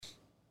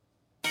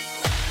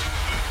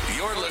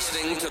You're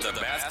listening to the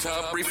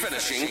Bathtub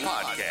Refinishing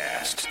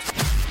Podcast.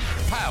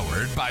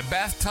 Powered by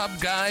Bathtub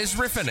Guys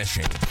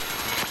Refinishing.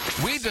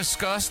 We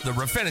discuss the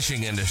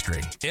refinishing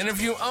industry,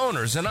 interview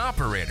owners and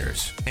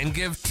operators, and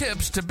give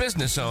tips to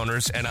business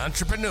owners and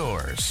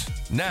entrepreneurs.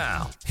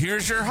 Now,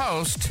 here's your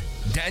host,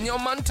 Daniel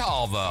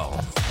Montalvo. All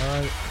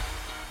right,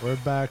 we're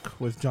back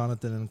with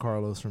Jonathan and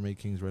Carlos from Eight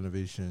Kings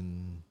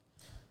Renovation.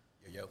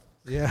 Yo.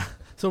 Yeah,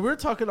 so we're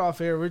talking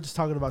off air. We're just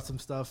talking about some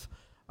stuff,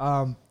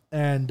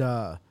 and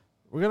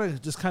we're gonna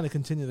just kind of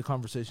continue the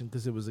conversation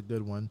because it was a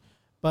good one.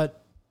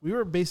 But we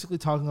were basically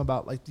talking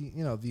about like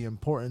the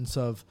importance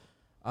of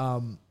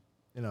having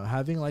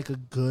like a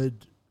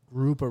good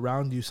group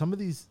around you. Some of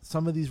these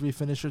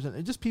refinishers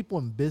and just people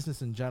in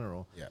business in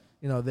general.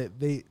 Yeah.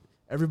 They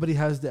everybody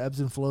has the ebbs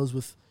and flows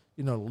with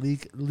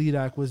lead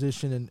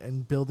acquisition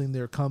and building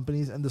their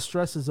companies and the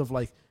stresses of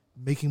like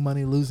making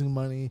money, losing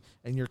money,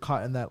 and you're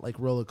caught in that like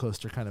roller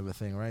coaster kind of a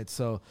thing, right?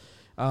 So,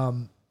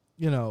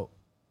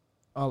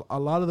 a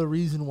lot of the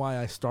reason why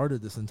I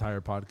started this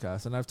entire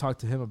podcast, and I've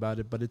talked to him about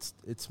it, but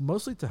it's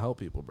mostly to help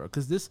people, bro.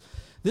 Because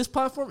this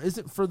platform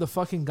isn't for the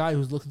fucking guy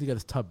who's looking to get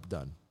his tub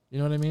done. You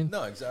know what I mean?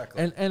 No,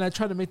 exactly. And I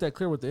try to make that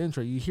clear with the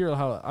intro. You hear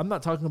how I'm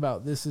not talking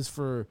about this is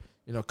for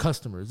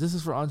customers. This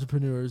is for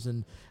entrepreneurs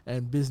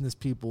and business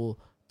people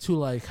to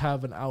like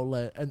have an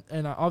outlet.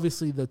 And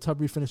obviously the tub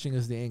refinishing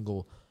is the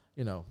angle.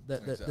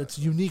 That's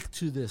unique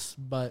to this,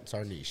 but it's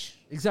our niche.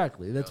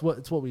 Exactly. It's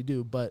what we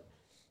do. But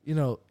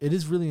it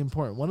is really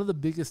important. One of the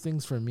biggest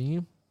things for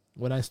me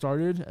when I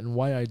started and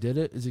why I did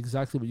it is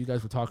exactly what you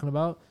guys were talking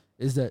about,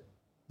 is that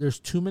there's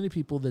too many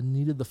people that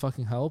needed the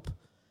fucking help,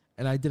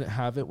 and I didn't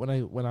have it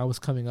when I was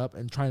coming up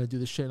and trying to do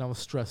this shit, and I was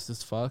stressed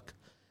as fuck,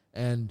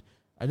 and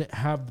I didn't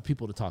have the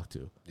people to talk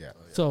to. Yeah.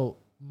 So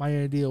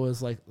my idea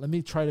was like, let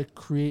me try to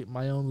create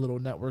my own little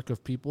network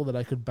of people that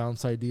I could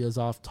bounce ideas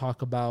off,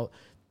 talk about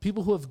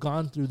people who have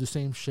gone through the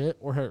same shit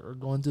or are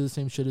going through the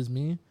same shit as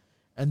me,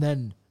 and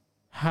then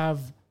have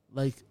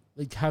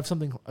have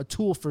something, a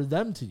tool for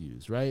them to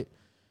use, right?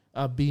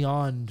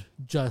 Beyond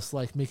just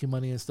like making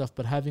money and stuff,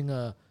 but having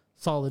a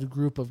solid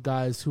group of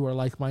guys who are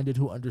like-minded,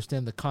 who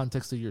understand the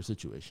context of your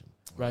situation,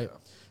 right? Yeah.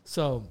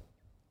 So,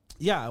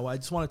 yeah, I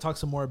just want to talk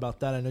some more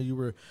about that. I know you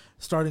were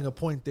starting a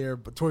point there,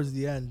 but towards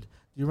the end, do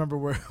you remember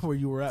where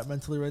you were at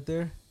mentally right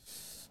there?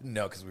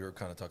 No, because we were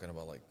kind of talking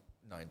about like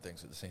 9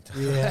 things at the same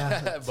time.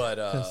 Yeah, but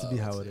tends to be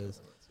how it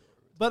is.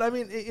 But I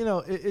mean,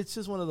 it's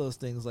just one of those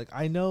things. Like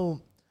I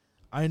know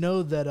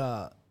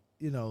that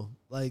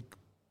like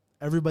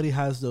everybody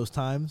has those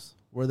times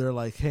where they're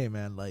like, hey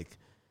man, like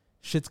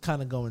shit's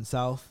kind of going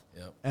south.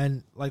 Yep.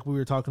 And like we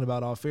were talking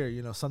about off air,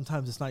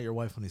 sometimes it's not your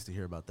wife who needs to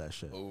hear about that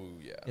shit. Oh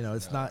yeah.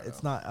 It's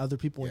not other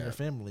people in your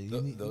family.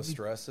 Those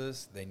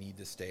stresses, they need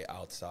to stay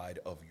outside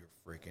of your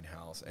freaking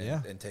house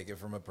and take it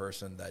from a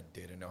person that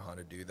didn't know how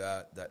to do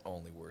that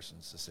only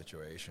worsens the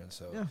situation.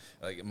 So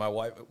like my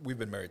wife, we've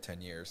been married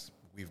 10 years.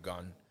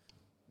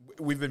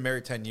 We've been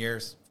married 10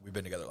 years. We've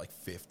been together like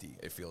 50,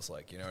 it feels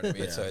like. You know what I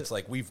mean? So it's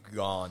like we've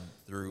gone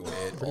through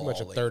it pretty much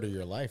a third of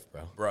your life,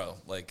 bro. Bro,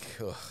 like,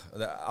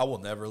 I will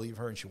never leave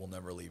her, and she will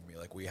never leave me.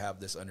 Like, we have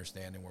this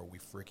understanding where we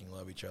freaking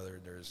love each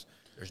other. There's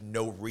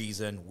no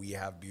reason we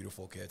have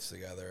beautiful kids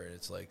together. And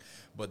it's like,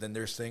 but then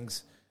there's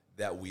things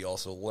that we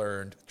also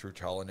learned through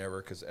trial and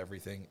error, because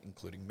everything,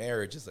 including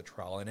marriage, is a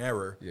trial and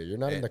error. Yeah, you're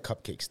not in the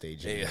cupcake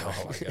stage anymore.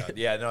 Oh, my God.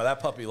 Yeah, no, that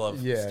puppy love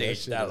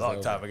stage that a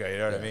long time ago. You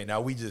know what I mean?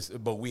 Now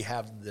but we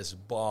have this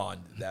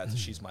bond that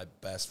she's my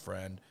best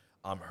friend.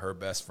 I'm her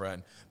best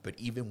friend. But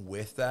even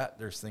with that,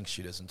 there's things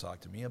she doesn't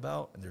talk to me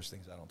about, and there's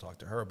things I don't talk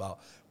to her about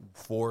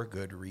for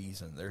good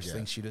reason. There's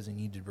things she doesn't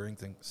need to bring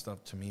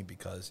stuff to me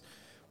because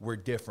we're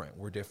different.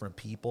 We're different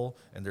people,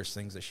 and there's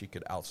things that she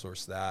could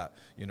outsource that,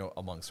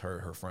 amongst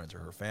her friends or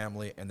her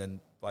family, and then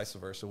vice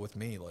versa with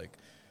me. Like,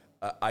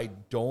 I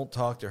don't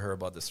talk to her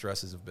about the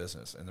stresses of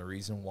business, and the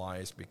reason why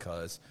is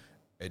because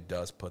it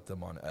does put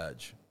them on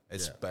edge,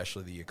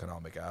 especially the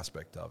economic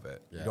aspect of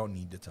it. You don't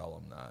need to tell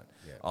them that.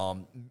 Yeah.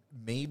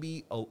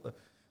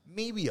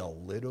 Maybe a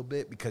little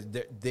bit, because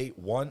they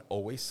one,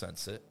 always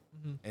sense it,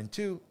 and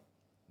two,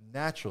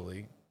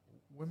 naturally,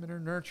 women are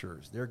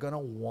nurturers. They're going to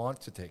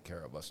want to take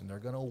care of us, and they're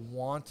going to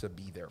want to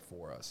be there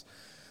for us.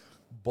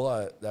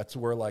 But that's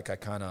where, like, I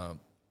kind of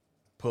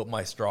put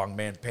my strong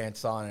man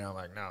pants on, and I'm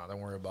like, no,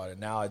 don't worry about it.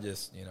 Now I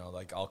just,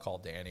 like, I'll call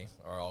Danny,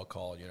 or I'll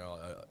call,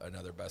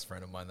 another best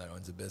friend of mine that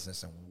owns a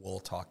business, and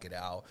we'll talk it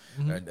out.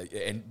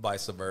 And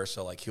vice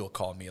versa. Like, he'll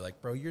call me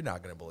like, bro, you're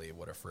not going to believe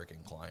what a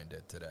freaking client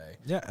did today.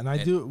 Yeah, and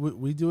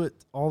we do it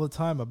all the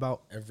time,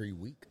 about every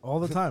week. All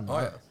the time. Oh,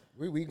 yeah.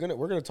 We're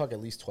gonna talk at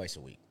least twice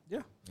a week. Yeah.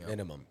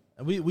 Minimum.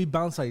 And we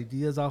bounce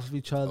ideas off of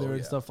each other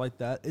and stuff like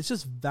that. It's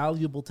just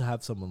valuable to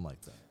have someone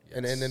like that. Yes.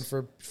 And then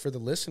for the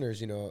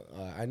listeners,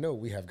 I know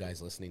we have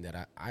guys listening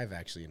that I've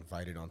actually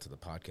invited onto the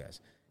podcast.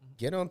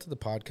 Get onto the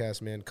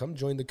podcast, man. Come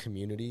join the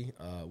community.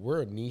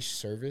 We're a niche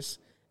service,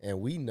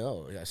 and we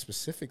know,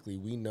 specifically,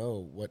 we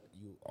know what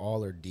you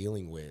all are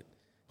dealing with,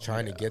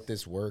 trying to get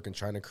this work and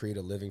trying to create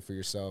a living for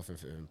yourself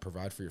and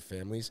provide for your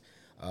families.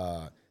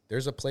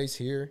 there's a place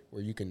here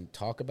where you can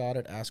talk about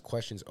it, ask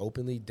questions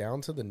openly,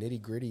 down to the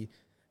nitty gritty,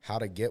 how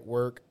to get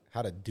work,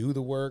 how to do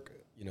the work,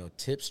 you know,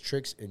 tips,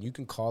 tricks, and you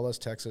can call us,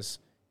 text us,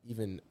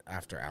 even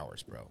after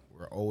hours, bro.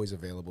 We're always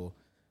available.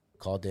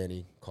 Call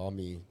Danny, call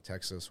me,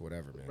 text us,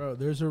 whatever, man. Bro,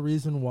 there's a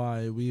reason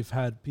why we've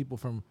had people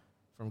from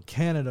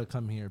Canada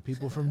come here,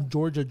 people from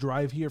Georgia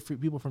drive here,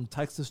 people from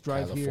Texas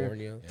drive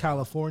here,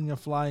 California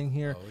flying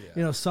here. Oh, yeah.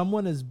 You know,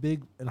 someone as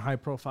big and high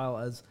profile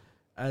as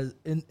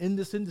in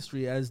this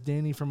industry as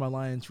Danny from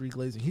Alliance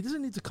Reglazing, he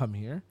doesn't need to come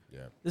here. Yeah,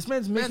 this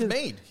man's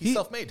made. He's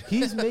self-made.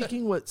 He's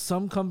making what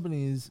some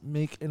companies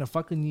make in a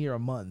fucking year a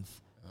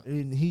month,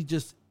 and he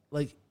just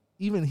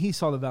even he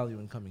saw the value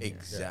in coming here.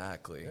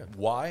 Exactly. Yeah.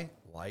 Why?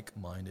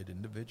 Like-minded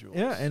individuals.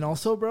 Yeah, and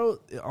also, bro,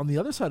 on the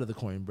other side of the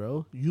coin,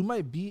 bro, you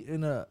might be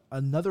in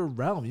another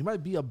realm. You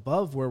might be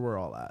above where we're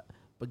all at.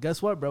 But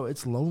guess what, bro?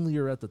 It's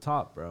lonelier at the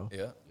top, bro.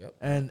 Yeah. Yep.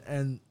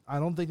 And I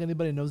don't think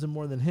anybody knows him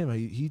more than him.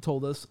 He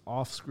told us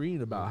off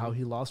screen about how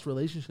he lost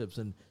relationships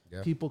and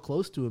people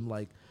close to him,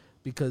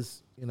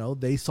 because, you know,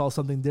 they saw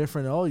something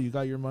different. Oh, you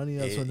got your money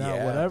up, so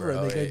now whatever,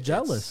 bro, and they get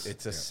jealous.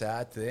 It's a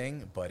sad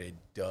thing, but it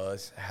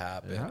does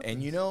happen.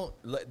 And, you know,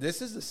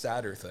 this is the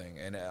sadder thing,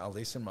 and at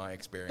least in my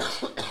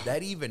experience,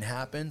 that even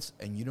happens,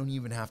 and you don't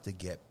even have to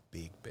get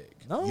big.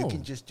 No. You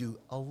can just do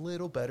a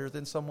little better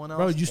than someone else.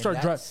 Bro, you start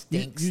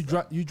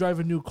you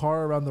drive a new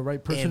car around the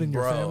right person in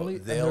your family,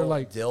 and they're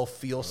like, they'll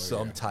feel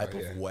some type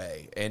of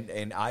way. And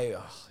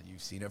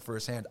you've seen it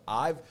firsthand.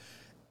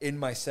 In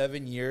my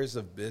 7 years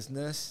of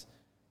business,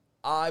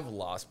 I've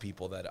lost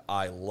people that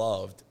I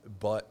loved,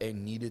 but it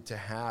needed to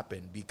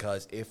happen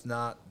because if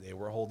not, they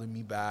were holding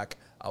me back.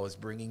 I was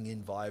bringing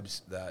in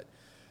vibes that,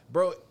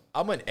 bro,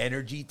 I'm an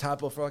energy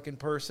type of fucking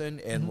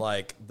person, and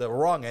the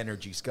wrong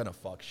energy is gonna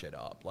fuck shit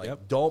up.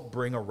 Don't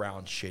bring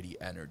around shitty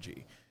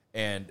energy,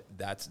 and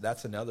that's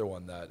another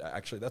one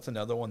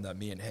that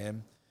me and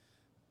him,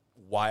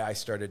 why I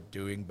started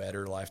doing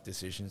better life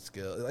decision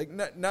skills.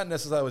 Not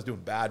necessarily I was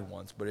doing bad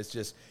ones, but it's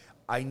just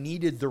I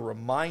needed the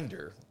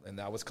reminder, and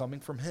that was coming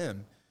from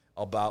him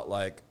about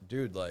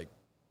dude,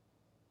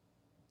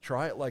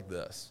 try it like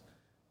this,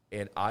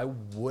 and I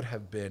would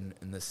have been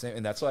in the same.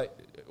 And that's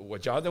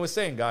what Jonathan was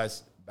saying,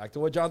 guys. Back to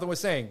what Jonathan was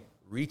saying,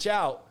 reach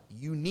out.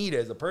 You need it.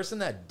 As a person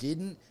that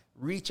didn't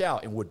reach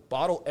out and would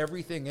bottle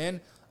everything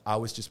in, I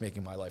was just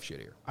making my life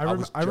shittier.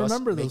 I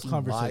remember those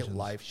conversations. My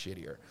life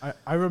shittier.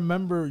 I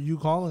remember you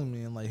calling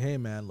me and hey,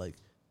 man,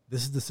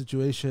 this is the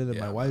situation, and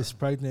my wife's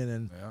pregnant,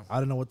 and I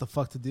don't know what the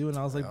fuck to do. And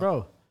I was like,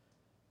 bro,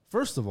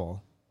 first of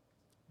all,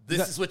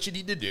 this is what you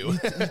need to do.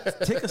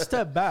 Take a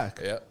step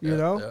back. You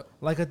know?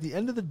 At the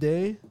end of the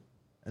day,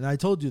 and I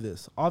told you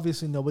this,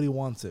 obviously nobody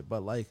wants it,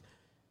 but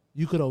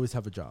you could always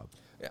have a job.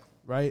 Yeah.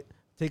 Right?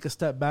 Take a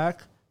step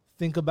back,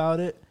 think about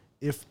it.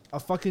 If a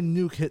fucking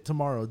nuke hit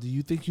tomorrow, do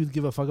you think you'd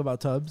give a fuck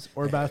about tubs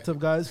or bathtub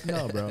guys?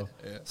 No, bro.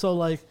 So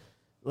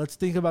let's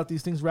think about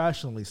these things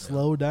rationally.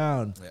 Slow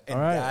down. And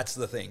that's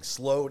the thing.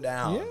 Slow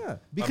down. Yeah.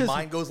 Because my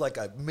mind goes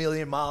a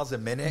million miles a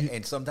minute,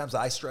 and sometimes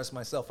I stress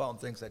myself out on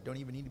things that don't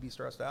even need to be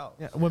stressed out.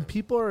 Yeah. When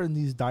people are in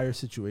these dire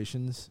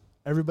situations,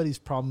 everybody's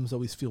problems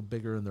always feel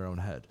bigger in their own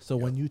head. So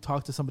when you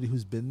talk to somebody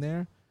who's been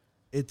there,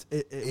 it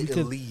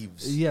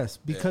leaves. Yes,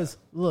 because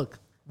look,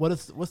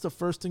 what's the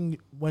first thing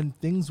when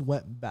things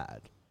went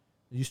bad?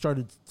 You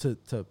started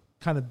to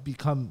kind of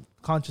become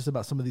conscious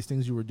about some of these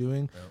things you were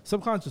doing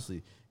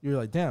subconsciously. You're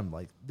like, damn,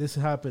 this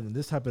happened and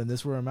this happened and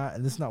this is where I'm at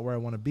and this is not where I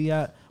want to be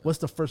at. What's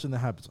the first thing that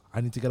happens?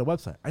 I need to get a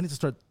website. I need to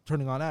start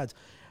turning on ads.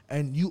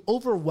 And you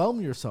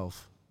overwhelm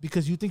yourself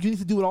because you think you need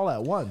to do it all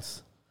at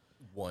once.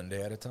 One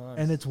day at a time.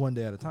 And it's one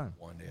day at a time.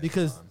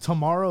 Because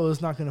tomorrow is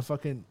not going to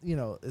fucking,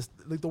 it's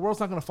the world's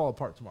not going to fall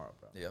apart tomorrow,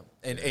 bro. Yeah.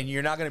 And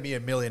you're not going to be a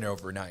millionaire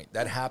overnight.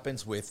 That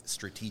happens with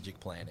strategic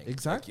planning.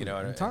 Exactly.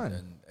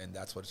 And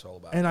that's what it's all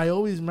about. And I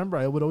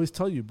would always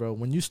tell you, bro,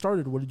 when you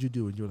started, what did you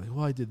do? And you were like,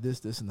 well, I did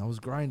this, and I was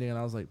grinding. And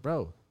I was like,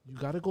 bro, you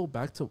got to go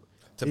back to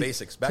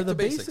basics. Back to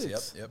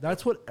basics. Yep.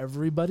 That's what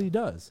everybody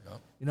does.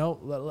 Yep.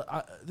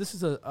 This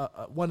is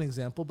a one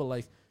example,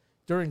 but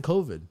during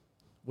COVID,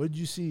 what did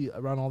you see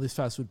around all these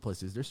fast food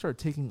places? They started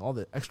taking all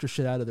the extra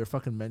shit out of their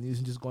fucking menus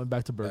and just going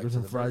back to burgers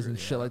and fries and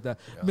shit like that.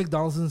 Yeah.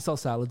 McDonald's doesn't sell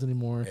salads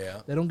anymore.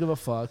 Yeah. They don't give a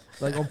fuck.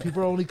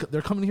 People are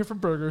they're coming here for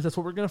burgers. That's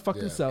what we're going to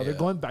fucking sell. They're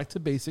going back to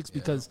basics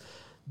because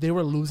they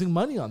were losing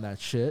money on that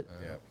shit.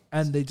 Yeah.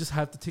 And they just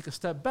have to take a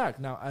step back.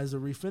 Now, as a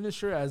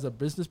refinisher, as a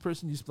business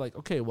person, you just be like,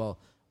 okay, well,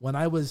 when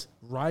I was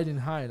riding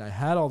high and I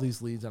had all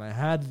these leads and I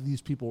had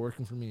these people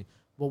working for me,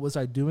 what was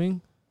I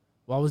doing?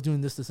 Well, I was doing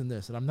this, and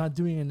this, and I'm not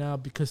doing it now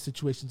because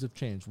situations have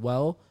changed.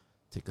 Well,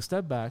 take a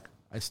step back.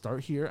 I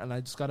start here, and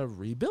I just got to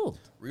rebuild.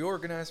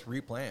 Reorganize,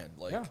 replan.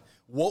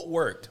 What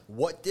worked?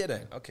 What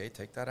didn't? Okay,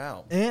 take that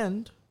out.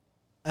 And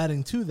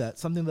adding to that,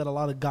 something that a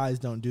lot of guys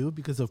don't do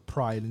because of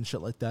pride and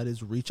shit like that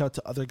is reach out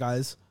to other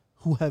guys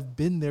who have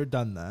been there,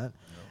 done that,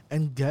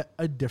 and get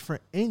a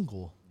different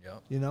angle. Yeah.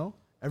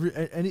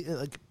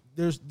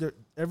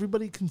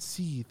 everybody can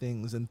see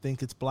things and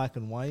think it's black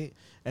and white,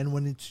 and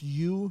when it's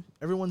you,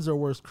 everyone's their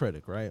worst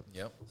critic, right?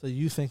 Yep. So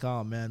you think,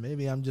 oh man,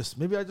 maybe I just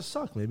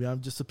suck, maybe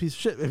I'm just a piece of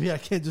shit, maybe I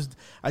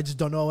just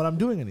don't know what I'm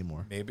doing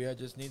anymore. Maybe I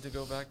just need to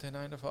go back to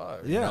 9 to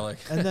 5. Yeah, you know, like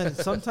and then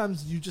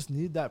sometimes you just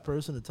need that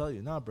person to tell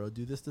you, nah, bro,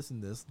 do this,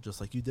 and this,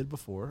 just like you did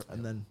before,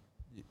 and then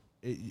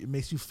it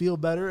makes you feel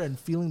better, and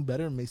feeling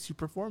better makes you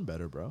perform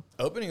better, bro.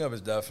 Opening up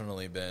has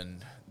definitely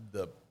been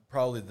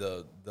probably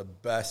the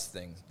best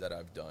thing that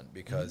I've done,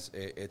 because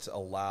it's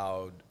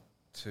allowed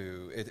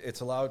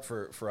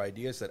for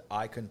ideas that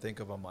I couldn't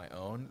think of on my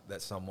own,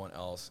 that someone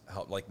else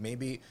helped. Like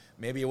maybe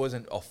it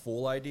wasn't a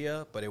full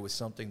idea, but it was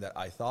something that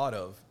I thought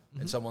of,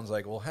 and someone's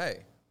like, well,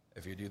 hey,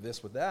 if you do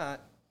this with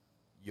that,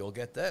 you'll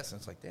get this. And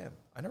it's like, damn,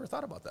 I never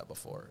thought about that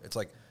before. It's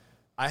like,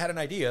 I had an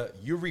idea,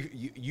 you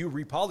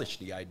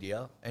repolished the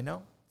idea, and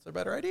now it's a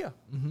better idea.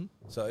 Mm-hmm.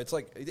 So it's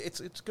like,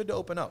 it's good to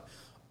open up.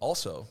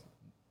 Also,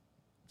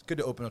 it's good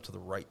to open up to the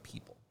right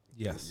people.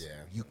 Yes. Yeah.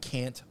 You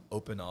can't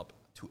open up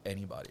to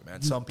anybody,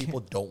 man. Some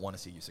people don't want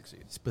to see you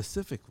succeed.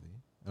 Specifically,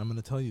 and I'm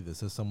going to tell you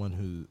this as someone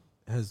who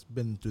has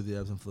been through the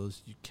ebbs and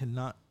flows, you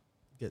cannot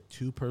get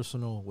too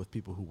personal with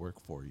people who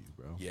work for you,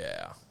 bro.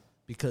 Yeah.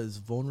 Because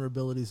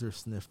vulnerabilities are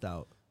sniffed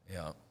out.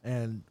 Yeah.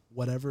 And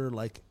whatever,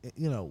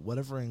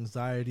 whatever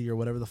anxiety or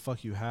whatever the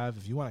fuck you have,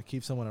 if you want to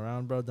keep someone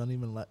around, bro, don't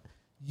even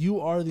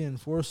you are the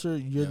enforcer.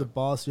 You're the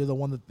boss. You're the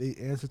one that they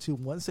answer to.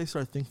 Once they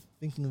start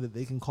thinking that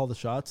they can call the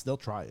shots, they'll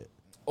try it.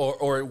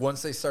 Or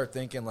once they start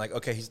thinking like,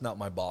 okay, he's not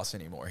my boss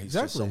anymore. He's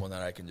just someone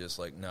that I can just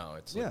no.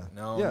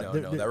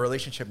 That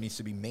relationship needs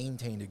to be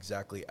maintained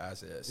exactly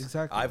as is.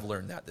 Exactly. I've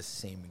learned that the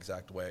same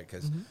exact way,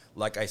 because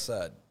like I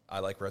said, I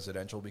like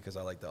residential because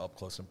I like the up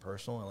close and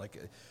personal. I like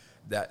it.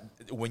 That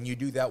when you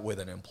do that with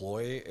an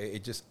employee,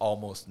 it just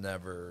almost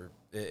never,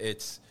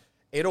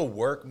 it'll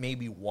work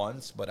maybe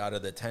once, but out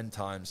of the 10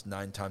 times,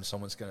 9 times,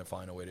 someone's going to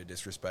find a way to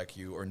disrespect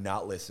you or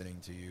not listening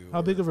to you.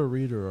 How big of a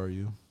reader are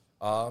you?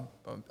 I'm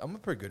a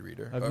pretty good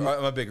reader.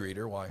 I'm a big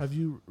reader. Why? Have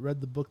you read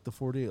the book, The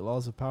 48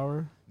 Laws of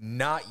Power?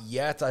 Not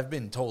yet. I've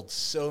been told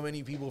so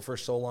many people for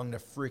so long to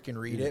freaking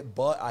read it,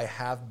 but I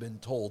have been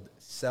told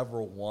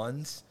several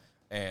ones.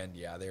 And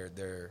yeah,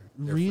 they're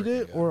read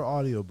it good. or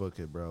audiobook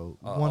it, bro.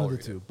 One of the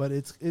two.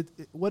 It.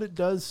 But what it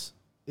does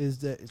is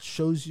that it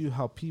shows you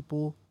how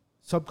people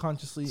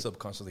subconsciously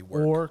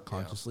work or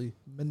consciously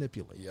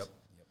manipulate.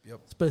 Yep.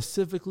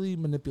 Specifically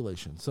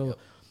manipulation. So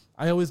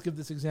I always give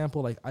this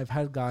example. Like, I've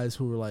had guys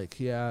who were like,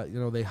 yeah,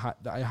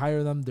 I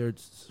hire them. They're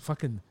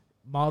fucking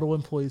model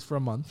employees for a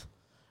month.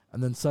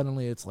 And then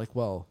suddenly it's like,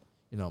 well,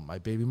 my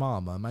baby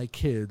mama, my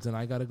kids, and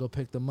I got to go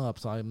pick them up.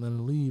 So I'm going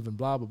to leave and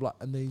blah, blah, blah.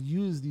 And they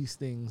use these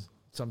things,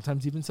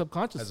 sometimes even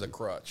subconsciously, as a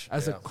crutch.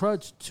 A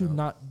crutch to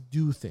not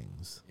do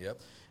things. Yep.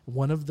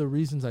 One of the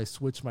reasons I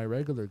switched my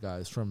regular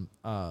guys from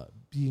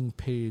being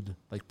paid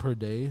like per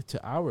day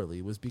to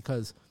hourly was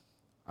because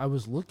I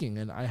was looking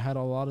and I had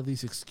a lot of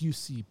these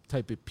excuse-y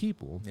type of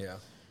people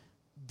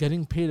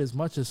getting paid as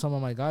much as some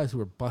of my guys who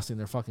were busting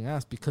their fucking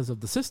ass because of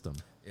the system.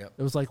 Yep.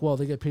 It was like, well,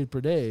 they get paid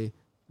per day.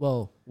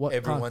 Well, what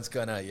everyone's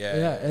gonna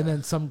and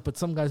then some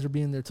guys are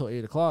being there till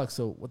 8 o'clock.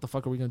 So what the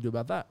fuck are we gonna do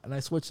about that? And I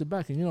switched it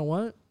back, and you know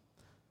what?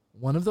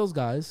 One of those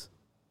guys,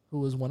 who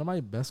was one of my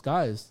best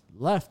guys,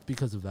 left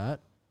because of that.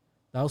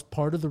 That was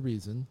part of the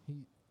reason.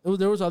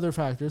 There was other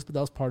factors, but that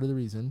was part of the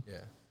reason.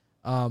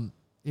 Yeah.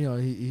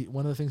 He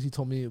one of the things he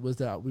told me was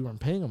that we weren't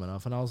paying him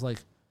enough, and I was like,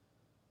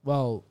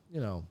 well,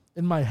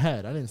 in my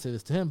head, I didn't say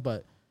this to him,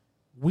 but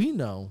we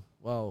know.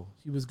 Well,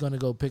 he was going to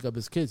go pick up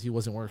his kids. He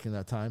wasn't working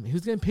that time. He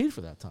was getting paid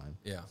for that time.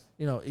 Yeah.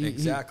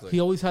 Exactly.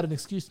 He always had an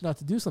excuse not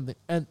to do something.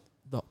 And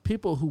the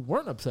people who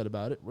weren't upset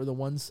about it were the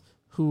ones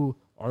who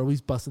are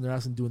always busting their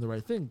ass and doing the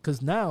right thing.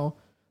 Because now,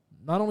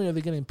 not only are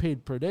they getting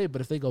paid per day,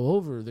 but if they go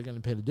over, they're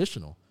getting paid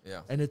additional.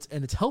 Yeah. And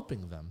it's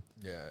helping them.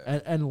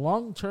 Yeah. And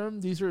long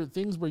term, these are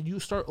things where you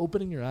start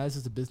opening your eyes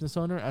as a business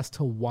owner as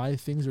to why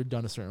things are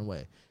done a certain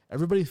way.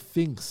 Everybody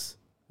thinks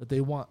that they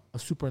want a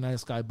super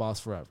nice guy boss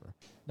forever.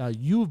 Now,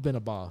 you've been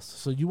a boss,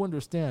 so you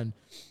understand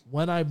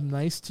when I'm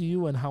nice to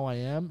you and how I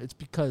am, it's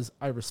because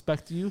I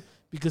respect you,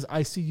 because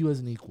I see you as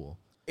an equal.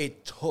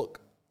 It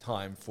took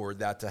time for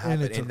that to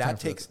happen, and that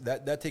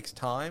takes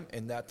time,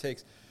 and that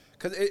takes,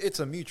 because it's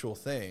a mutual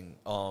thing.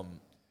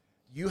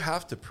 You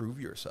have to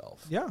prove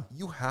yourself. Yeah,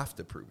 you have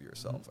to prove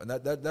yourself, and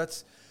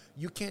that's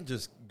you can't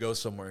just go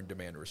somewhere and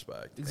demand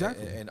respect.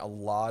 Exactly, and a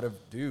lot of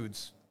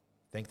dudes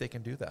think they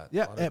can do that.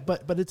 Yeah,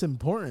 but it's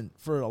important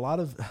for a lot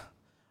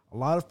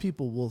of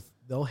people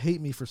they'll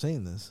hate me for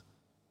saying this,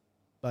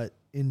 but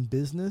in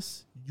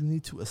business, you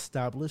need to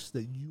establish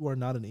that you are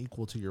not an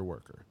equal to your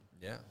worker.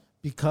 Yeah.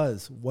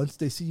 Because once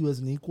they see you as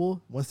an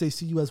equal, once they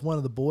see you as one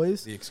of the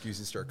boys, the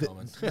excuses start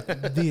coming.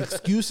 The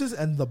excuses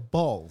and the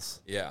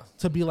balls. Yeah.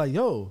 To be like,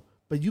 yo,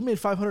 but you made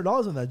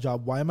 $500 on that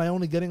job. Why am I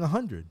only getting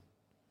 $100?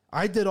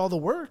 I did all the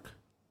work.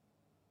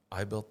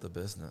 I built the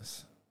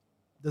business.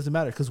 Doesn't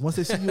matter, because once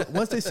they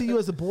see you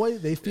as a boy,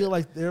 they feel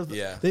like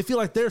they feel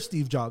like they're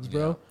Steve Jobs,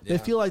 bro. Yeah. They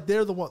feel like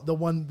they're the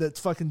one that's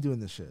fucking doing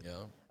this shit.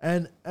 Yeah.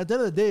 And at the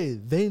end of the day,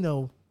 they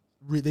know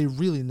they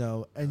really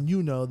know, and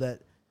you know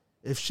that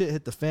if shit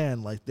hit the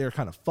fan, like they're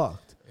kind of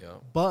fucked. Yeah.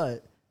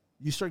 But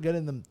you start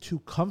getting them too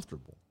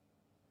comfortable,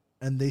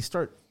 and they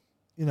start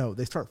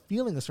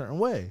feeling a certain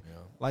way. Yeah.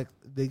 Like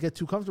they get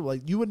too comfortable.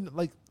 Like you wouldn't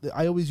like.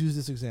 I always use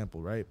this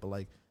example, right? But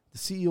like the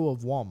CEO of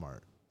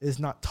Walmart is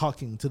not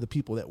talking to the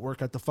people that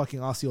work at the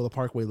fucking Osceola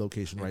Parkway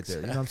location right there.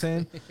 You know what I'm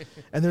saying?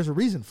 And there's a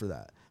reason for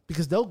that,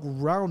 because they'll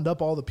round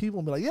up all the people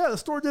and be like, yeah, the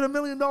store did $1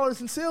 million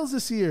in sales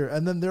this year.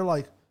 And then they're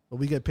like, well,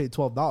 we get paid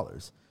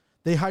 $12.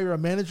 They hire a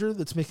manager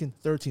that's making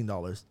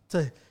 $13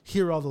 to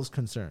hear all those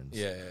concerns.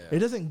 Yeah. It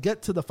doesn't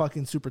get to the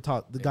fucking super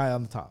top, the guy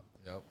on the top.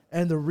 Yep.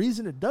 And the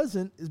reason it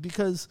doesn't is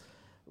because,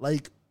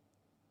 like,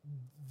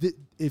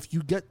 if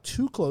you get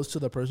too close to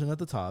the person at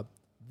the top,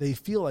 they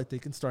feel like they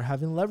can start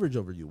having leverage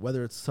over you,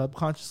 whether it's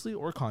subconsciously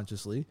or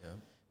consciously. Yeah.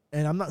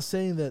 And I'm not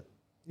saying that,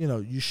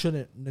 you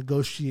shouldn't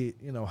negotiate,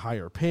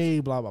 higher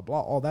pay, blah, blah,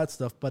 blah, all that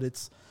stuff.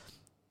 But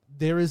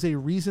there is a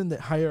reason that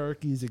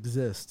hierarchies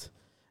exist.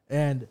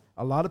 And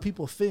a lot of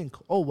people think,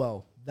 oh,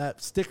 well,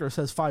 that sticker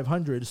says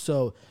 500.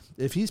 So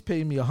if he's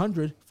paying me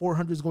 100,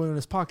 400 is going in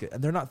his pocket.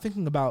 And they're not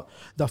thinking about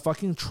the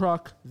fucking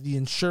truck, the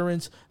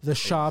insurance, the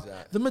shop,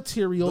 the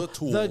material,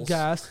 the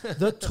gas,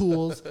 the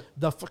tools,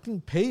 the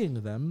fucking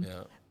paying them.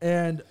 Yeah.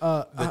 And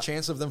the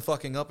chance of them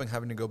fucking up and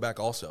having to go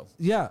back also.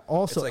 Yeah,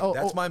 also. It's like,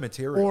 that's my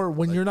material. Or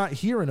when you're not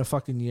here in a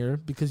fucking year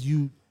because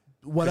you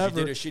whatever.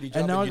 You did a shitty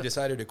job and you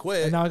decided to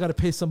quit. And now I got to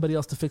pay somebody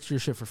else to fix your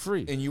shit for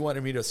free. And you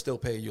wanted me to still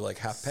pay you like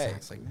half pay.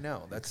 It's like,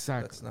 no, that's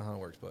not how it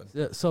works, bud.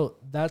 Yeah, so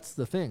that's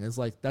the thing. Is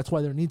like, that's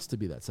why there needs to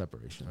be that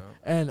separation. Oh.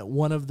 And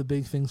one of the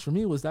big things for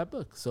me was that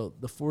book. So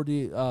the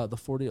 48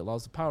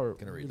 Laws of Power.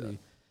 Gonna read really,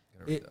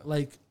 that.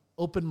 Like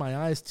opened my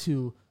eyes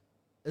to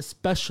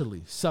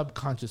especially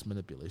subconscious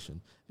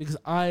manipulation, because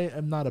I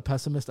am not a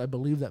pessimist. I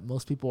believe that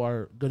most people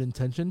are good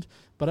intentioned,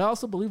 but I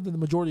also believe that the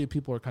majority of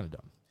people are kind of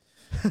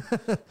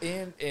dumb.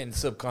 and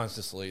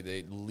subconsciously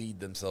they lead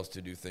themselves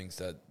to do things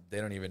that they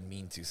don't even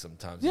mean to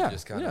sometimes. Yeah,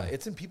 just kind of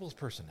it's in people's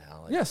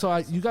personality. Yeah, so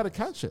you got to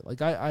catch it.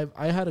 Like I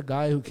had a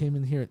guy who came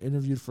in here and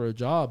interviewed for a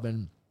job,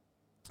 and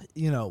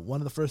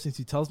one of the first things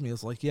he tells me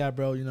is like, yeah,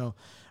 bro,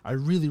 I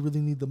really, really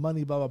need the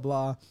money, blah, blah,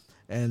 blah.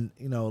 And,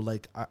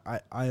 like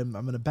I'm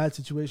in a bad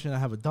situation. I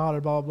have a daughter,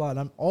 blah, blah,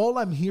 blah. And all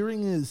I'm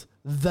hearing is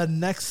the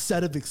next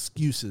set of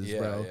excuses,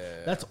 bro.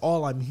 Yeah. That's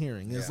all I'm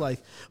hearing is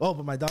like, oh,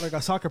 but my daughter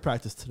got soccer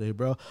practice today,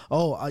 bro.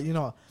 Oh,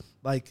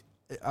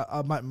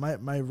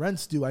 my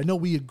rent's due. I know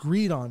we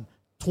agreed on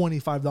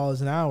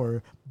 $25 an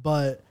hour,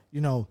 but,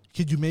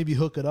 could you maybe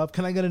hook it up?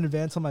 Can I get an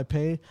advance on my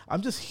pay?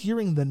 I'm just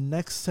hearing the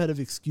next set of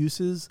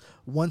excuses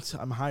once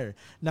I'm hired.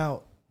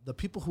 Now, the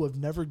people who have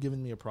never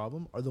given me a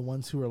problem are the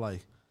ones who are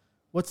like,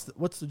 What's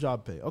the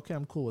job pay? Okay,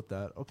 I'm cool with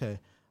that. Okay.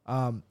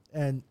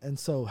 And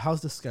so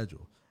how's the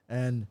schedule?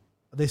 And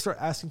they start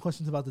asking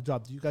questions about the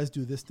job. Do you guys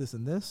do this, this,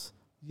 and this?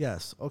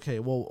 Yes. Okay,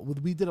 well,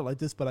 we did it like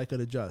this, but I could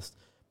adjust.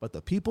 But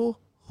the people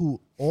who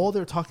all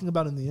they're talking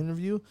about in the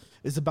interview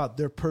is about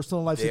their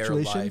personal life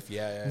situation,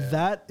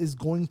 that is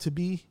going to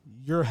be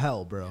your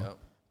hell, bro. Yep.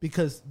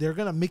 Because they're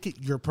going to make it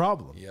your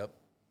problem. Yep.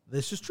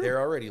 This is true.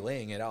 They're already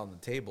laying it out on the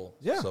table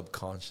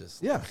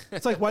subconsciously. Yeah.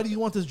 It's like, why do you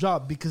want this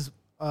job? Because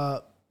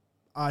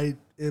I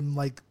am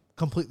like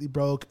completely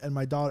broke and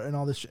my daughter and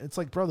all this shit. It's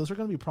like, bro, those are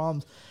going to be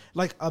problems.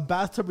 Like a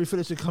bathtub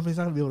refinishing company's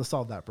not going to be able to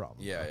solve that problem.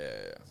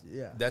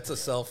 Yeah. That's a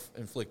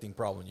self-inflicting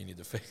problem you need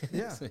to fix.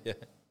 Yeah.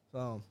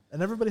 So,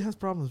 and everybody has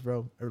problems,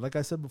 bro. Like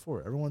I said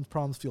before, everyone's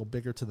problems feel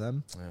bigger to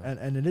them. Yeah.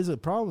 And it is a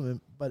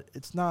problem, but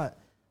it's not,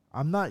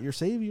 I'm not your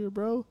savior,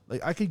 bro.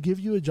 Like I could give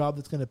you a job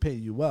that's going to pay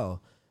you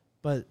well,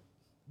 but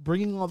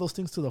bringing all those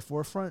things to the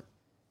forefront,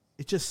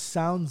 it just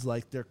sounds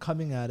like they're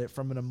coming at it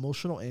from an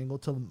emotional angle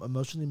to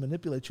emotionally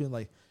manipulate you and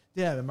like,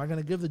 yeah, am I going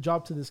to give the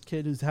job to this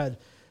kid who's had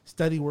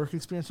steady work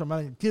experience, or am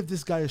I going to give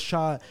this guy a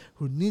shot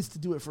who needs to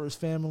do it for his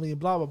family and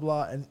blah, blah,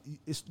 blah. And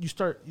you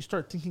start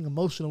thinking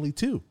emotionally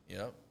too.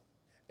 Yeah.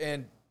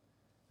 And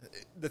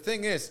the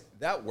thing is,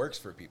 that works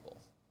for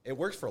people. It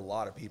works for a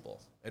lot of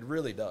people. It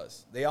really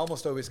does. They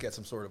almost always get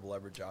some sort of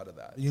leverage out of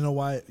that. You know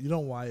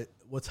why?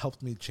 What's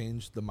helped me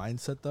change the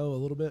mindset though a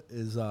little bit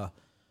is,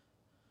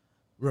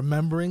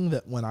 remembering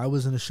that when I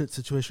was in a shit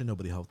situation,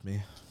 nobody helped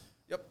me.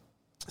 Yep.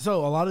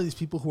 So a lot of these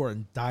people who are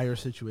in dire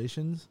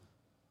situations,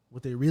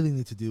 what they really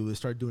need to do is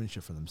start doing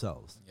shit for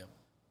themselves. Yep.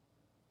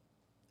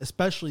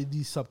 Especially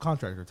these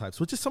subcontractor types,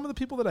 which is some of the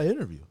people that I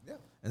interview. Yeah.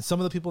 And some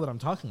of the people that I'm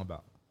talking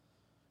about.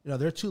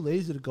 They're too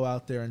lazy to go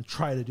out there and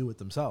try to do it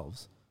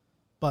themselves.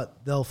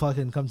 But they'll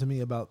fucking come to me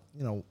about,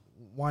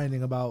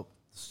 whining about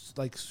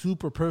like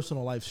super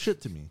personal life shit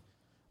to me.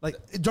 Like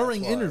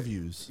during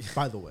interviews,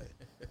 by the way,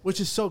 which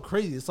is so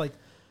crazy. It's like,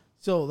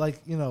 so like,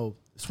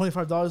 it's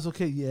 $25.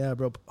 Okay. Yeah,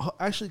 bro.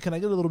 Actually, can I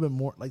get a little bit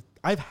more? Like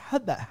I've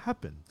had that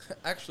happen.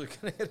 Actually,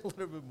 can I get a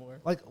little bit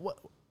more? Like what,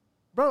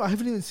 bro? I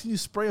haven't even seen you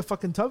spray a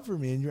fucking tub for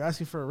me and you're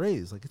asking for a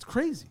raise. Like it's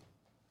crazy.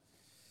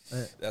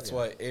 That's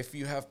why if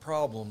you have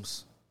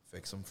problems,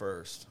 fix them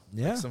first.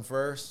 Yeah. Fix them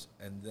first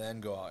and then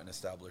go out and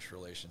establish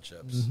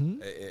relationships.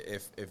 Mm-hmm.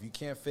 If you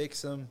can't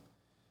fix them,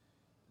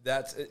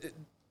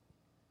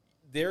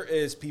 there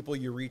is people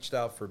you reached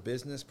out for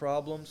business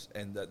problems,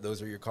 and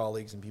those are your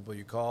colleagues and people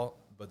you call.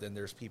 But then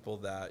there's people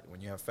that when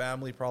you have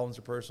family problems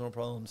or personal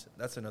problems,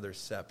 that's another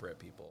separate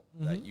people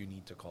that you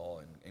need to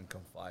call and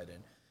confide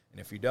in. And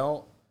if you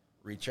don't,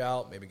 reach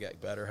out, maybe get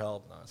better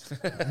help.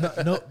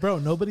 No, bro,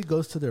 nobody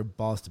goes to their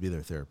boss to be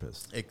their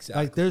therapist.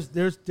 Exactly. Like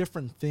there's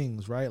different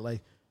things, right?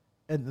 Like,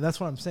 and that's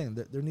what I'm saying.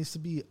 There needs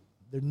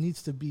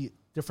to be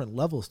different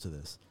levels to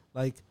this.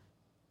 Like,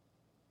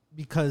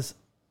 because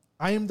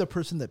I am the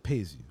person that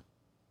pays you.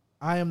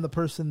 I am the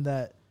person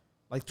that,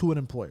 like, to an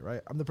employee,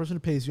 right? I'm the person who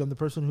pays you. I'm the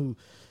person who,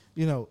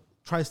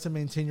 tries to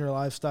maintain your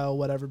lifestyle,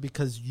 whatever,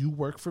 because you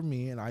work for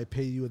me and I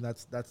pay you, and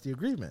that's the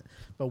agreement.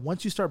 But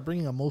once you start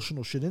bringing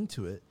emotional shit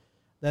into it,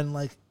 then,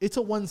 like, it's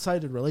a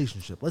one-sided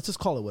relationship. Let's just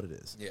call it what it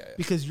is. Yeah.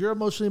 Because you're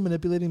emotionally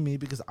manipulating me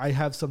because I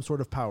have some sort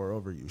of power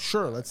over you.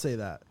 Sure, let's say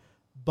that.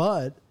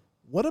 But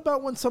what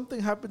about when something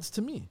happens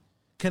to me?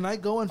 Can I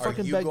go and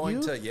fucking beg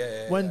you?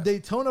 When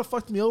Daytona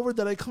fucked me over,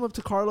 did I come up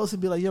to Carlos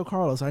and be like, yo,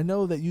 Carlos, I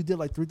know that you did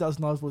like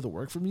 $3,000 worth of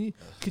work for me.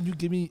 Can you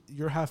give me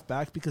your half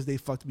back because they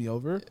fucked me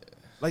over? Yeah.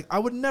 Like, I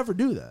would never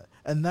do that.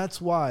 And that's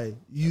why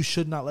you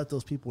should not let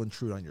those people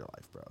intrude on your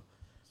life, bro.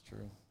 It's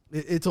true.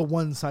 It's a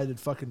one-sided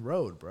fucking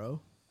road,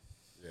 bro.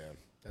 Yeah.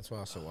 That's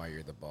also why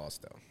you're the boss,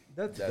 though.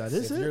 That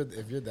is it.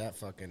 If you're that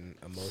fucking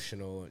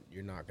emotional,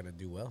 you're not going to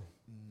do well.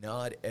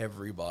 Not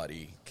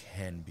everybody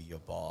can be a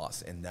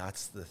boss, and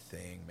that's the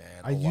thing,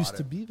 man. I used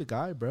to be the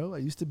guy, bro. I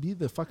used to be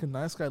the fucking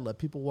nice guy, let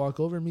people walk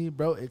over me,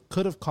 bro. It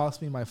could have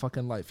cost me my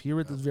fucking life. Here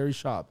at this very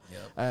shop,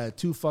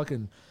 two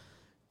fucking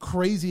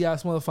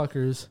crazy-ass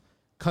motherfuckers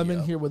come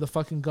in here with a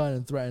fucking gun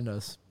and threaten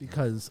us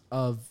because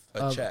of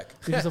a check.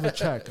 Because of a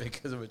check.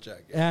 Because of a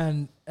check. Yeah.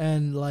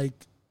 And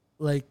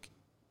like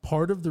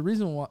part of the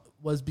reason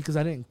was because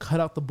I didn't cut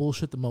out the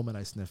bullshit the moment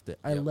I sniffed it.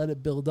 I let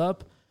it build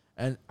up,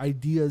 and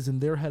ideas in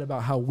their head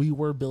about how we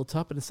were built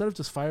up. And instead of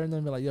just firing them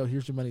and be like, yo,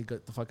 here's your money,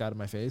 get the fuck out of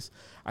my face,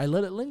 I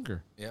let it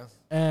linger. Yeah.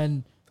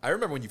 And I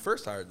remember when you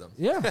first hired them.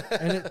 Yeah.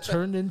 And it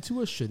turned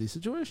into a shitty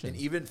situation. And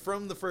even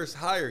from the first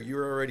hire, you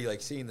were already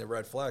like seeing the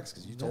red flags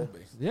because you told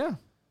me. Yeah.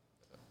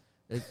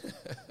 It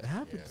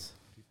happens.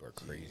 Yeah. People are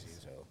crazy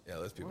as hell. Yeah,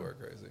 those people are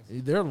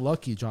crazy. They're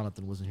lucky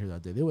Jonathan wasn't here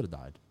that day. They would have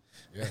died.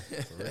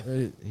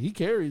 Yeah. He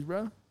carries,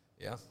 bro.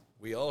 Yeah.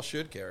 We all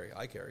should carry.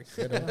 I carry.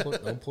 Yeah,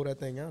 don't pull that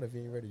thing out if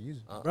you ain't ready to use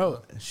it.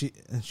 Bro,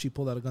 she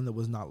pulled out a gun that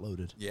was not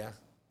loaded. Yeah.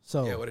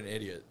 So yeah, what an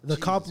idiot. The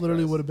cop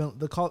literally would have been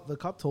the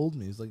cop told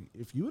me, he's like,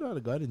 if you would have had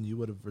a gun and you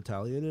would have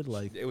retaliated,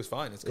 like, it was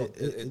fine. It's called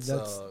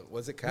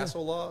was it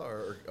castle law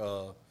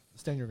or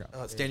stand your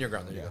ground. Stand your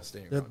ground. There you go.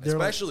 Stand your ground.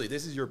 Especially,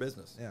 this is your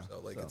business. Yeah.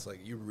 So, it's like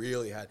you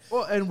really had.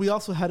 Well, and we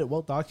also had it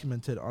well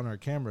documented on our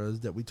cameras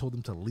that we told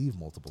them to leave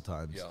multiple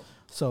times. Yeah.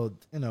 So,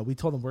 we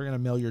told them we're going to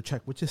mail your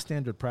check, which is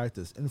standard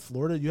practice. In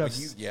Florida, you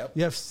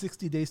have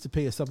 60 days to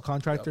pay a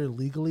subcontractor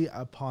legally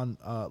upon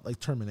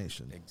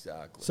termination.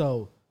 Exactly.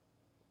 So,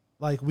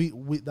 we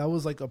that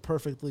was like a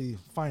perfectly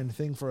fine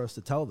thing for us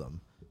to tell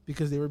them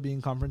because they were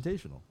being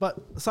confrontational. But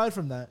aside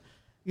from that,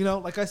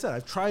 like I said,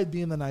 I've tried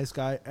being the nice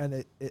guy,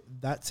 and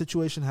that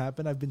situation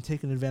happened. I've been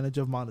taken advantage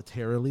of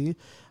monetarily.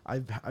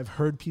 I've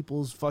heard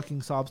people's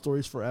fucking sob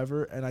stories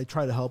forever, and I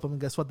try to help them, and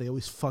guess what? They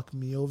always fuck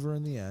me over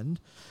in the end.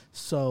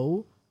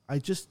 So I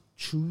just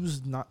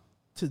choose not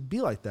to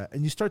be like that.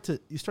 And you start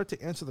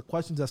to answer the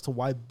questions as to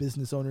why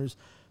business owners,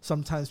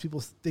 sometimes people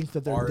think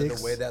that they're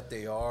dicks, the way that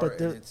they are, but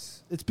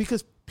it's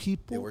because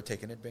people they were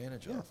taken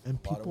advantage of,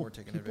 and people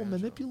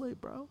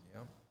manipulate, bro. Yeah,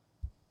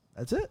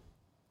 that's it.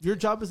 Your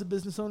job as a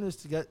business owner is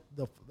to get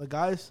the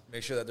guys.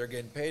 Make sure that they're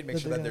getting paid. Make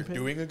sure that they're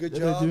doing a good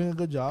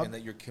job. And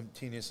that you're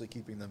continuously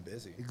keeping them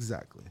busy.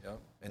 Exactly. Yeah.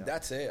 And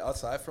that's it.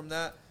 Aside from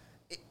that,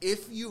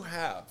 if you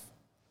have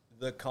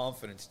the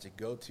confidence to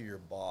go to your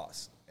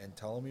boss and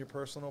tell him your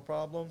personal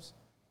problems,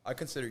 I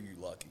consider you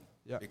lucky.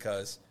 Yeah.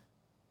 Because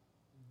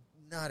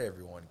not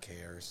everyone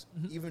cares.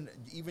 Mm-hmm.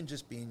 Even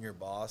just being your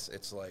boss,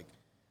 it's like,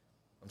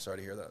 I'm sorry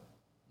to hear that.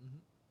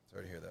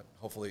 Sorry to hear that.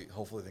 Hopefully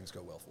things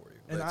go well for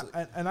you.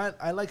 And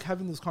I like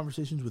having those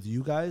conversations with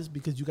you guys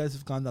because you guys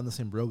have gone down the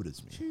same road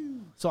as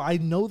me. So I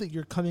know that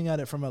you're coming at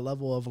it from a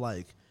level of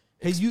like,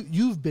 hey,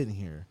 you've been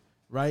here,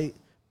 right?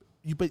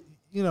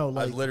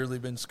 I've literally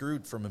been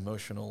screwed from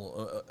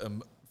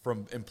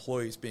from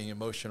employees being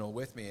emotional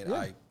with me, and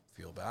I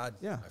feel bad.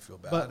 Yeah, I feel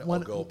bad. But I'll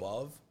go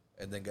above,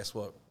 and then guess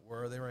what?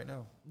 Where are they right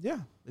now? Yeah,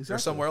 exactly. They're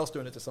somewhere else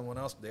doing it to someone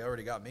else. They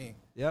already got me.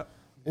 Yep.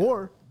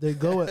 Or they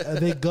go and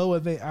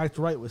they act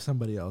right with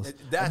somebody else.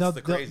 That's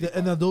the crazy part.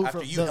 And they'll do it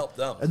after you help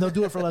them. And they'll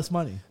do it for less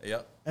money.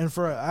 Yep. And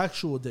for an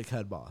actual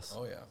dickhead boss.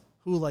 Oh, yeah.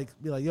 Who be like,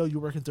 yo,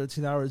 you're working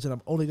 13 hours and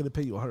I'm only going to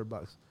pay you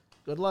 $100.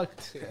 Good luck.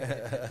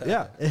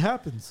 Yeah, it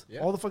happens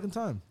all the fucking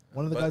time.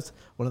 One of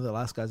the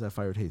last guys I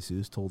fired,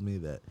 Jesus, told me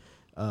that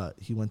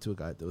he went to a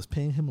guy that was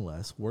paying him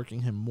less, working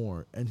him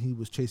more, and he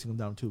was chasing him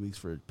down 2 weeks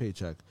for a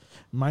paycheck.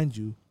 Mind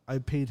you, I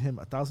paid him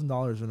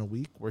 $1,000 in a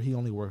week where he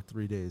only worked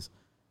 3 days.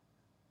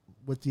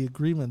 With the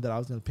agreement that I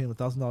was going to pay him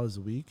 $1,000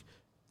 a week,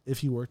 if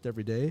he worked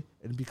every day,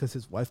 and because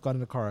his wife got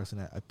in a car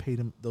accident, I paid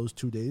him those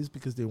 2 days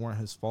because they weren't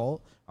his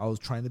fault. I was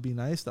trying to be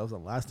nice. That was the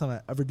last time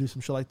I ever do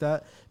some shit like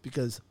that,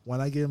 because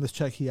when I gave him his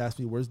check, he asked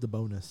me, where's the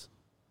bonus?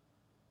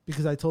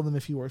 Because I told him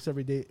if he works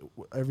every day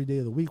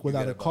of the week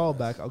without a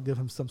callback, I'll give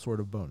him some sort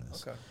of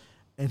bonus. Okay.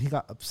 And he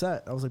got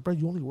upset. I was like, bro,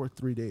 you only worked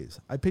 3 days.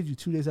 I paid you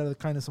 2 days out of the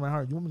kindness of my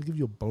heart. You want me to give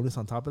you a bonus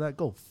on top of that?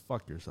 Go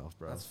fuck yourself,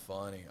 bro. That's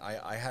funny.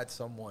 I had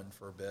someone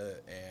for a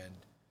bit, and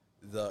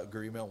the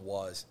agreement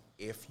was,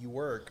 if you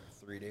work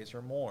 3 days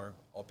or more,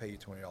 I'll pay you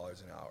 $20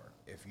 an hour.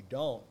 If you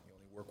don't, you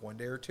only work 1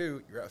 day or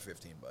two, you're at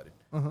 15, buddy.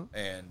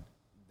 And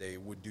they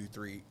would do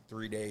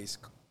three days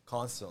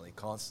constantly.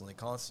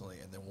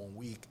 And then 1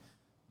 week,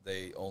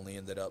 they only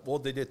ended up, well,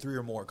 they did 3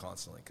 or more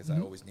constantly because I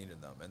always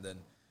needed them. And then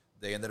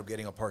they ended up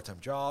getting a part-time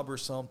job or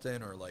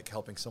something, or like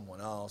helping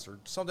someone else or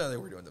something they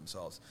were doing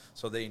themselves.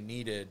 So they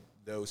needed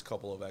those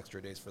couple of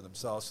extra days for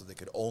themselves, so they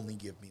could only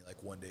give me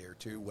like 1 day or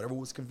two, whatever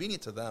was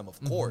convenient to them, of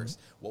course,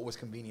 what was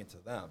convenient to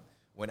them.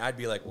 When I'd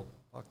be like, well,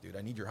 fuck, dude,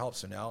 I need your help.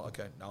 So now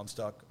I'm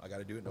stuck. I got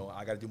to do it. No,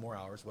 I got to do more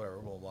hours, whatever,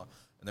 blah, blah, blah.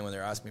 And then when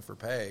they're asking me for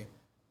pay,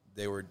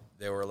 they were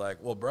like,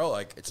 well, bro,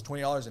 like, it's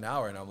 $20 an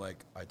hour. And I'm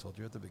like, I told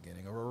you at the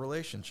beginning of our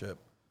relationship,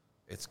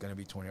 it's going to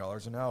be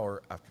 $20 an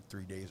hour after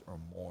 3 days or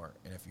more.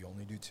 And if you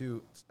only do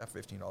 2, it's at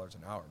 $15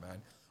 an hour,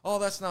 man. Oh,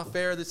 that's not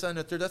fair. This and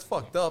the third. That's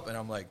fucked up. And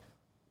I'm like,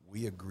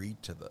 we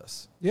agreed to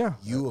this. Yeah.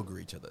 You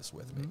agreed to this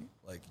with me.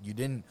 Like, you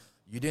didn't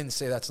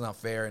say that's not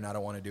fair and I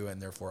don't want to do it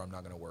and therefore I'm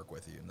not going to work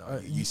with you. No,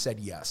 you said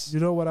yes. You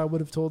know what I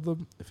would have told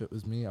them if it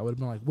was me? I would have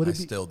been like,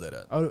 still did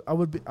it. I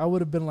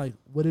would have been like,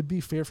 would it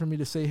be fair for me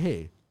to say,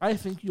 hey, I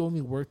think you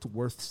only worked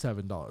worth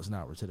 $7 an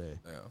hour today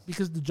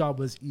because the job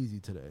was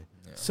easy today.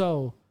 Yeah.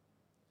 So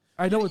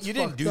I know you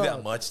didn't do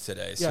that much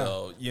today. Yeah.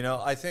 So,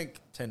 I think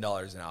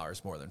 $10 an hour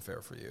is more than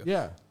fair for you.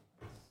 Yeah.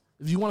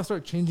 If you want to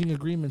start changing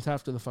agreements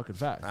after the fucking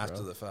fact.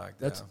 After the fact,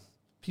 that's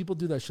people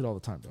do that shit all the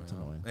time. That's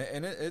annoying.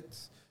 And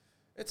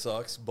it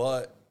sucks,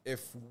 but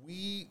if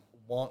we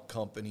want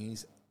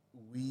companies,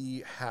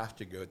 we have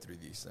to go through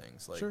these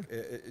things. Like, sure.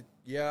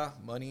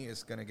 Money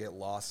is going to get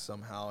lost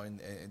somehow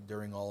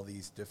during all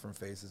these different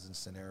phases and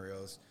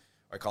scenarios.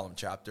 I call them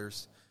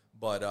chapters.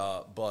 But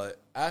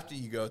after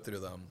you go through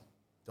them,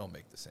 don't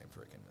make the same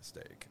freaking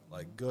mistake.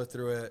 Like, go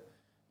through it.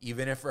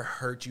 Even if it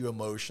hurt you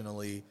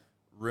emotionally,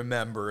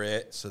 remember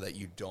it so that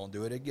you don't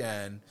do it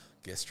again.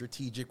 Get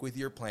strategic with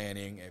your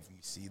planning. If you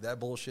see that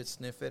bullshit,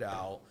 sniff it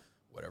out.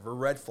 Whatever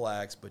red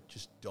flags, but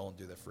just don't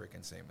do the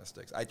freaking same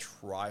mistakes. I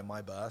try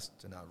my best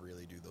to not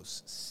really do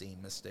those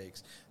same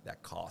mistakes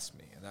that cost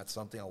me. And that's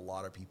something a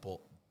lot of people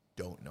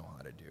don't know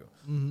how to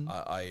do.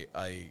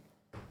 I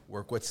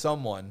work with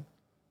someone,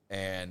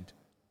 and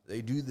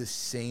they do the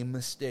same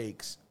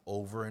mistakes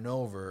over and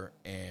over,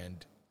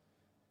 and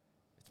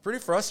it's pretty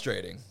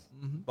frustrating.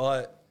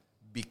 But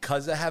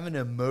because I have an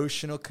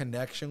emotional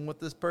connection with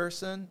this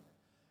person,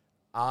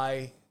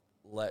 I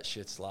let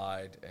shit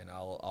slide, and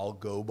I'll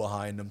go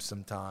behind them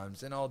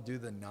sometimes, and I'll do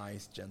the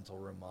nice, gentle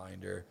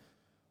reminder.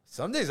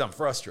 Some days I'm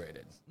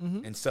frustrated,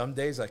 and some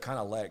days I kind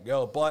of let it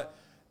go, but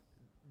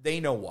they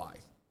know why.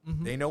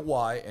 They know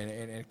why, and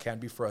it can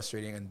be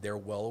frustrating, and they're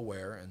well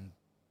aware, and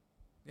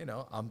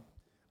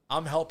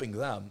I'm helping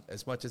them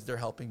as much as they're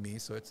helping me,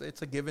 so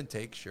it's a give and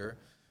take, sure.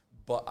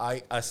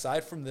 But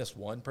aside from this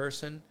one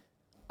person,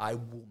 I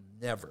will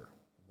never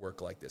work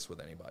like this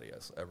with anybody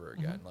else ever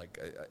again. Like,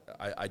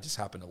 I just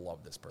happen to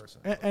love this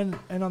person.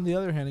 And on the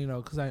other hand,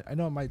 because I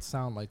know it might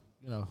sound like,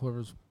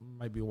 whoever's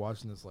might be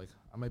watching this, like,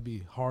 I might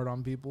be hard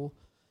on people.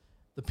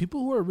 The people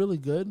who are really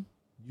good,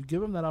 you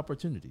give them that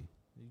opportunity.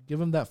 You give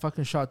them that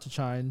fucking shot to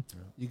shine.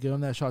 Yeah. You give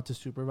them that shot to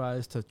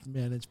supervise, to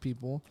manage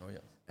people. Oh, yeah.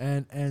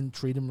 And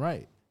treat them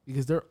right.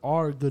 Because there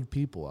are good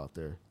people out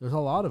there. There's a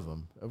lot of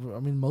them. I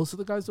mean, most of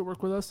the guys that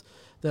work with us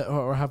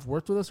or have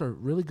worked with us are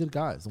really good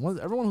guys.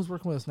 Everyone who's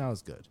working with us now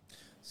is good.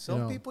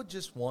 Some people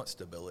just want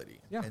stability,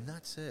 and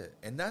that's it.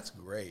 And that's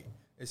great,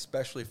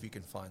 especially if you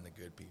can find the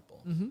good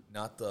people.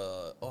 Not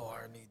the,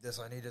 I need this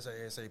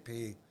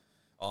ASAP.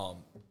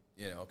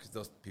 Because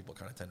those people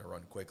kind of tend to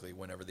run quickly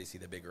whenever they see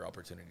the bigger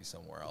opportunity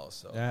somewhere else.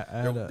 So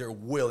they're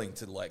willing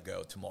to let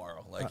go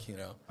tomorrow.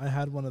 I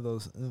had one of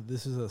those.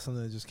 This is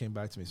something that just came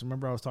back to me. So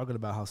remember I was talking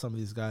about how some of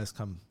these guys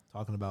come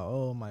talking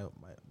about,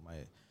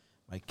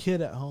 my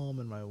kid at home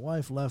and my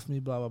wife left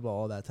me, blah, blah, blah,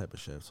 all that type of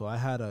shit. So I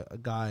had a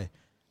guy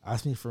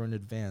asked me for an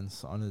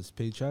advance on his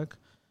paycheck.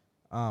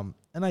 And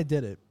I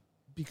did it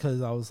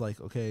because I was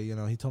like, okay,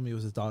 he told me it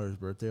was his daughter's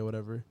birthday or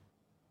whatever.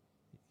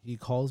 He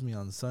calls me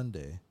on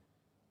Sunday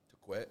to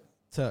quit,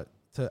 to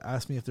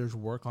ask me if there's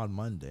work on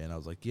Monday. And I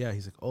was like, yeah.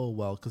 He's like, oh,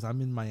 well, because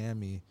I'm in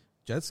Miami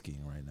jet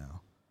skiing right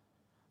now.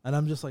 And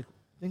I'm just like,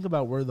 think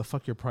about where the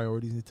fuck your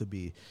priorities need to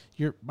be.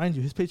 Mind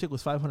you, his paycheck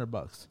was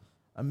 $500.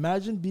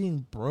 Imagine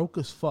being broke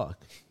as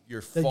fuck.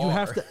 You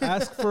have to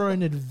ask for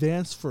an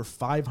advance for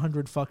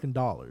 $500 fucking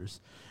dollars,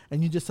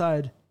 and you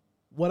decide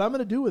what I'm going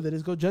to do with it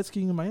is go jet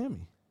skiing in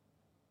Miami.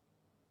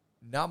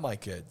 Not my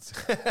kids.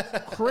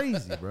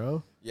 Crazy,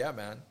 bro. Yeah,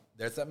 man.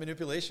 There's that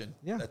manipulation.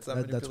 Yeah, that's what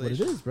it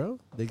is, bro.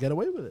 They get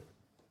away with it.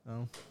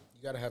 You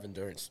got to have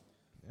endurance.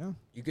 Yeah.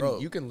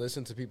 You can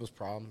listen to people's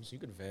problems. You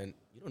can vent.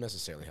 You don't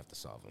necessarily have to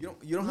solve them.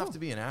 You don't have to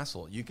be an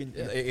asshole. You can,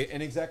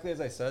 and exactly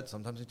as I said,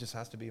 sometimes it just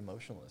has to be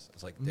emotionless.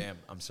 It's like, damn,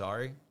 I'm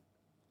sorry.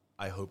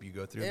 I hope you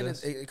go through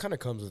this. It kind of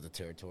comes with the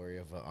territory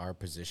of our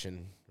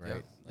position,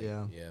 right?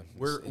 Yeah.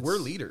 We're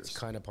leaders. It's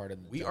kind of part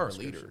of the we are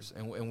leaders,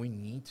 and we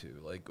need to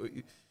like.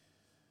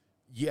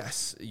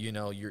 Yes,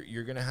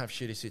 you're gonna have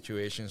shitty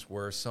situations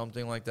where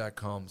something like that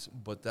comes,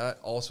 but that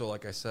also,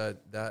 like I said,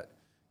 that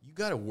you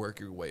got to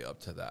work your way up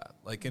to that.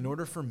 Like, in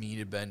order for me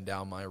to bend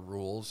down my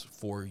rules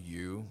for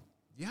you,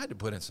 you had to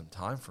put in some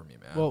time for me,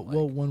 man.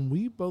 Well, when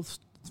we both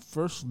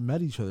first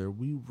met each other,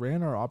 we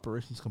ran our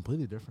operations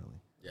completely differently.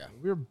 Yeah.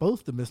 We were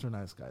both the Mr.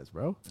 Nice Guys,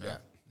 bro.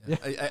 Yeah.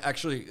 I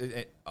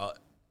actually,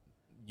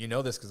 you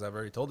know this because I've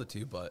already told it to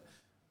you, but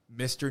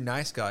Mr.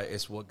 Nice Guy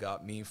is what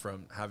got me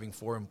from having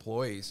 4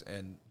 employees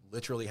and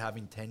literally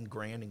having 10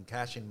 grand in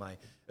cash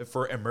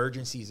for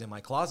emergencies in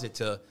my closet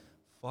to,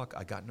 fuck,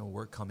 I got no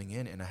work coming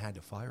in and I had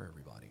to fire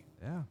everybody.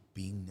 Yeah.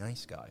 Being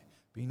nice guy.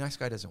 Being nice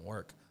guy doesn't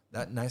work.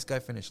 That nice guy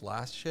finished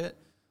last shit,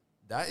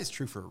 that is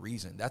true for a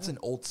reason. That's an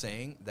old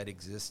saying that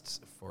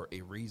exists for a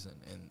reason.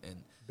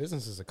 And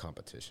business is a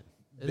competition.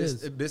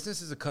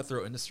 Business is a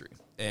cutthroat industry,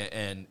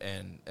 and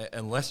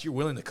unless you're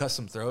willing to cut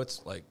some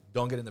throats, like,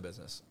 don't get in the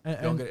business.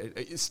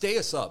 Stay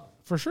a sub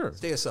for sure.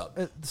 Stay a sub.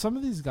 Some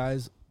of these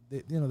guys,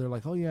 they're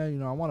like, oh yeah,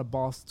 I want a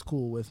boss that's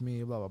cool with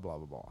me, blah blah blah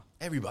blah blah.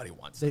 Everybody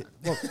wants that.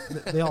 Well,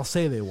 they all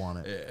say they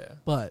want it. Yeah,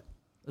 but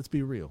let's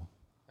be real.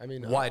 I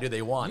mean, why do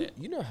they want it?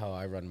 You know how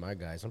I run my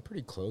guys. I'm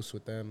pretty close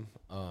with them,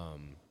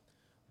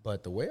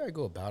 but the way I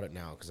go about it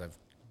now, because I've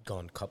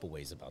gone a couple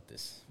ways about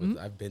this.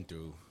 I've been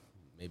through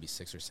maybe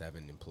 6 or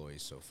 7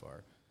 employees so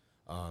far.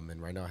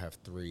 And right now I have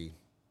 3,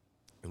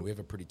 and we have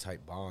a pretty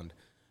tight bond.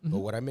 But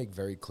what I make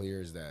very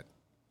clear is that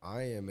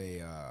I am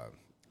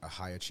a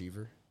high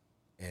achiever,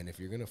 and if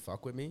you're going to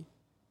fuck with me,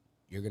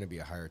 you're going to be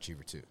a higher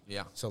achiever too.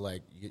 Yeah. So,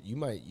 like,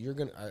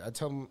 I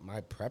tell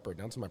my prepper,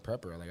 down to my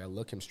prepper, like, I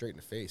look him straight in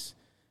the face,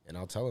 and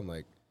I'll tell him,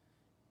 like,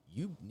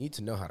 you need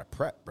to know how to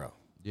prep, bro.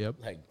 Yep.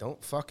 Like,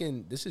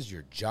 this is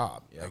your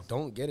job. Yeah. Like,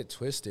 don't get it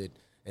twisted.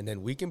 And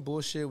then we can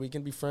bullshit, we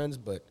can be friends,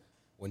 but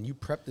when you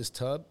prep this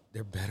tub,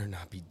 there better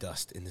not be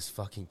dust in this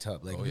fucking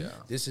tub. Like,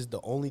 this is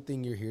the only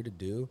thing you're here to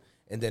do.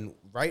 And then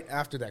right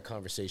after that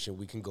conversation,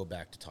 we can go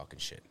back to talking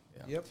shit.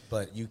 Yeah. Yep.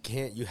 But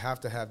you have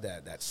to have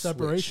that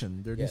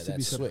separation. Switch. There needs to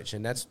be switch.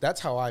 And that's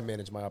how I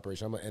manage my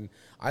operation. And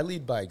I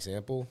lead by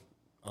example.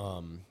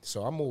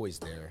 So I'm always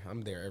there.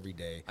 I'm there every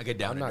day. I get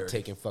down. I'm not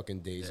taking fucking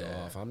days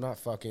off. I'm not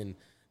fucking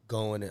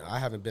going. I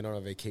haven't been on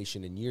a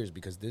vacation in years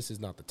because this is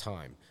not the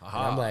time.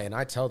 And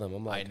I tell them,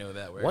 I'm like, I know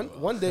that.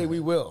 One day we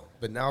will,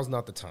 but now's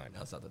not the time.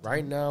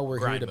 Right now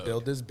we're here to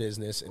build this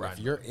business, and if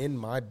you're in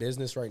my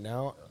business right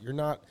now, you're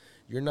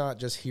not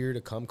just here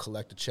to come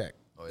collect a check.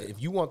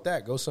 If you want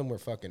that, go somewhere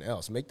fucking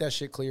else. Make that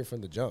shit clear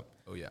from the jump.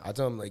 I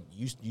tell them, like,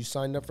 you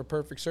signed up for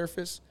Perfect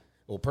Surface.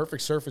 Well,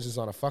 Perfect Surface is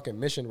on a fucking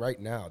mission right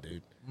now,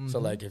 dude. So,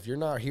 like, if you're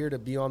not here to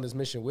be on this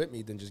mission with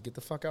me, then just get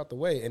the fuck out the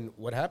way. And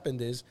what happened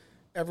is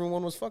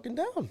everyone was fucking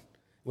down.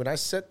 When I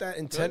set that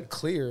intent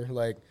clear,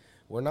 like,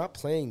 we're not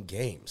playing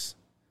games.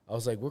 I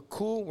was like, we're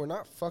cool. We're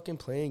not fucking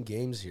playing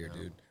games here,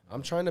 dude.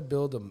 I'm trying to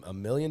build $1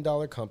 million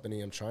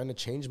company. I'm trying to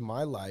change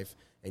my life,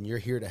 and you're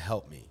here to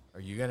help me.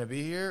 Are you going to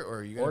be here, or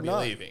are you going to be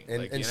leaving?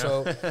 And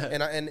so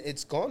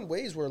it's gone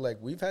ways where, like,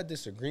 we've had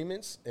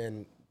disagreements,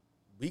 and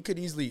we could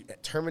easily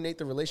terminate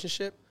the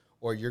relationship,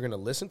 or you're going to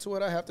listen to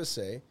what I have to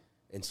say.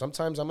 And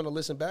sometimes I'm going to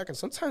listen back, and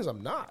sometimes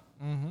I'm not.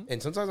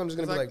 And sometimes I'm just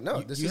going to be like,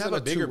 no, this is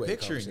a bigger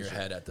picture in your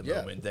head at the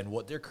moment than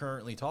what they're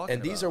currently talking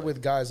about. And these are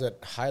with guys that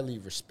highly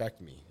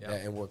respect me,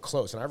 and we're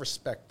close, and I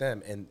respect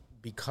them. And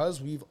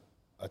because we've,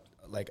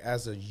 like,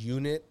 as a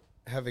unit,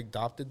 have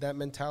adopted that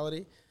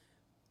mentality,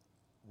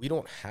 we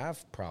don't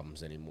have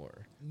problems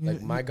anymore.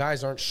 Like, my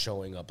guys aren't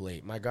showing up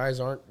late. My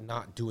guys aren't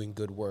not doing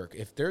good work.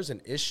 If there's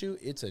an issue,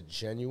 it's a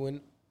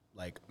genuine,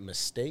 like,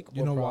 mistake.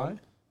 You know why?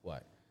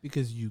 Why?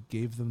 Because you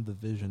gave them the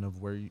vision of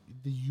where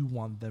you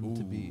want them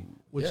to be,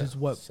 which is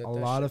what a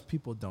lot of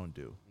people don't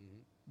do.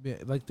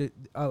 Like,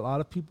 a lot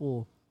of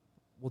people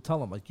will tell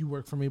them, like, you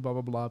work for me, blah,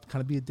 blah, blah,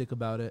 kind of be a dick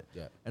about it.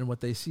 Yeah. And what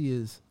they see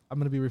is, I'm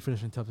going to be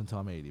refinishing tubs until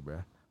I'm 80,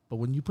 bro. But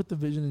when you put the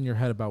vision in your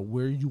head about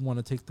where you want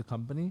to take the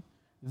company,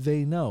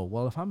 they know,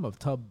 well, if I'm a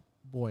tub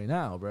boy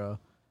now, bro,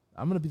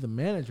 I'm going to be the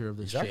manager of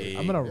this shit.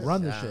 I'm going to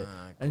run this shit.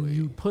 And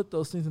you put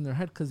those things in their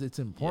head because it's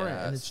important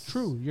and it's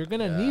true. You're going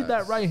to need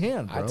that right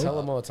hand, bro. I tell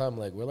them all the time,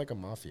 like, we're like a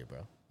mafia, bro.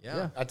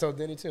 Yeah. I told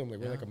Denny too. I'm like,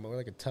 we're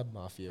like a tub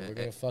mafia. We're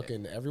gonna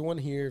fucking everyone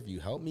here. If you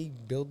help me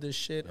build this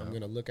shit, I'm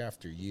gonna look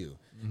after you.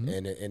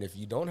 And if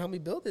you don't help me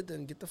build it,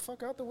 then get the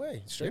fuck out the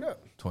way. Straight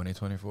up.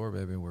 2024,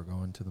 baby. We're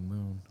going to the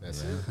moon.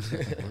 That's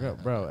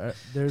it, bro.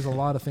 There's a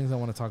lot of things I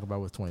want to talk about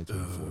with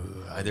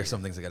 2024. There's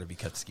some things that got to be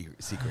kept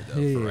secret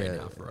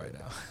though. For right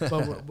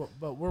now.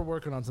 but we're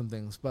working on some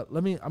things. But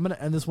I'm gonna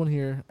end this one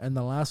here, and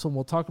the last one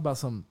we'll talk about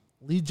some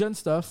lead gen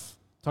stuff.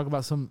 Talk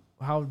about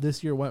how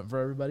this year went for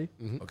everybody.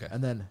 Okay,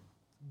 and then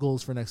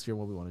goals for next year,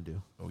 what we want to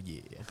do. Oh, yeah.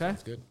 Okay?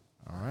 That's good.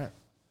 All right.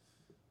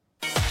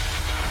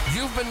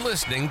 You've been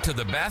listening to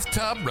the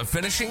Bathtub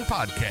Refinishing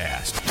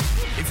Podcast.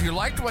 If you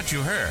liked what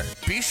you heard,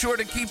 be sure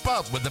to keep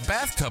up with the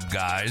Bathtub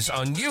Guys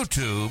on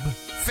YouTube,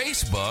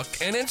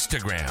 Facebook, and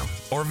Instagram,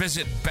 or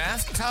visit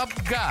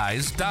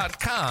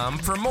bathtubguys.com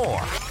for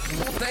more.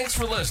 Thanks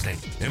for listening,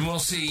 and we'll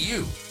see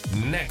you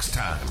next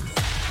time.